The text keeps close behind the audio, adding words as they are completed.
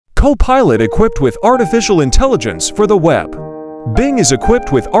co-pilot equipped with artificial intelligence for the web. Bing is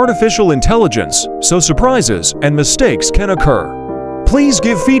equipped with artificial intelligence, so surprises and mistakes can occur. Please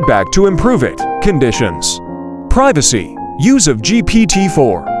give feedback to improve it. Conditions. Privacy. Use of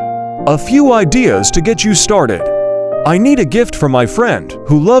GPT-4. A few ideas to get you started. I need a gift for my friend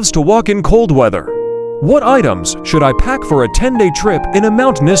who loves to walk in cold weather. What items should I pack for a 10-day trip in a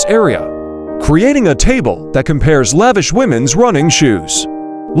mountainous area? Creating a table that compares lavish women's running shoes.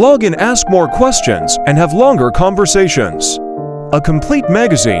 Log in, ask more questions, and have longer conversations. A complete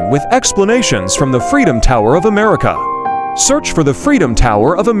magazine with explanations from the Freedom Tower of America. Search for the Freedom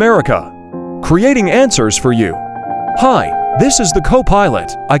Tower of America. Creating answers for you. Hi, this is the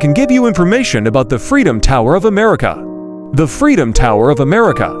co-pilot. I can give you information about the Freedom Tower of America. The Freedom Tower of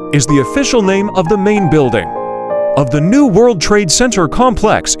America is the official name of the main building of the new World Trade Center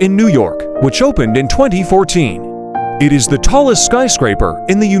complex in New York, which opened in 2014. It is the tallest skyscraper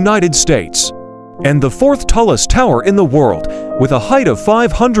in the United States and the fourth tallest tower in the world, with a height of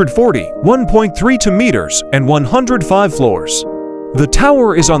 1.32 meters and 105 floors. The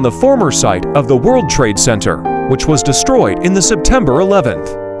tower is on the former site of the World Trade Center, which was destroyed in the September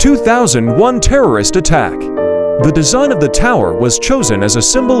 11, 2001 terrorist attack. The design of the tower was chosen as a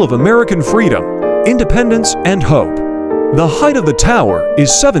symbol of American freedom, independence, and hope. The height of the tower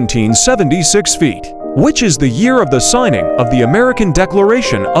is 1776 feet, which is the year of the signing of the American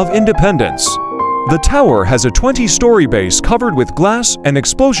Declaration of Independence. The tower has a 20-story base covered with glass and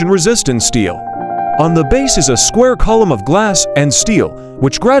explosion-resistant steel. On the base is a square column of glass and steel,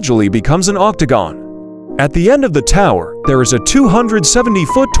 which gradually becomes an octagon. At the end of the tower, there is a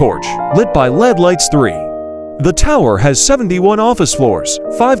 270-foot torch, lit by LED lights 3. The tower has 71 office floors,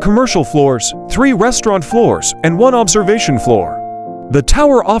 5 commercial floors, 3 restaurant floors, and 1 observation floor. The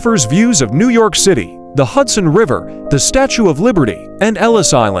tower offers views of New York City, the Hudson River, the Statue of Liberty, and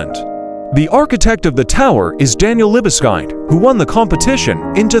Ellis Island. The architect of the tower is Daniel Libeskind, who won the competition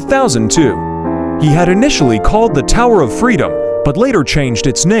in 2002. He had initially called the Tower of Freedom, but later changed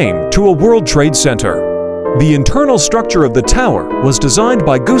its name to a World Trade Center. The internal structure of the tower was designed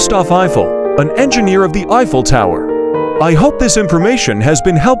by Gustav Eiffel, an engineer of the Eiffel Tower. I hope this information has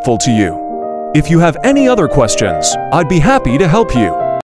been helpful to you. If you have any other questions, I'd be happy to help you.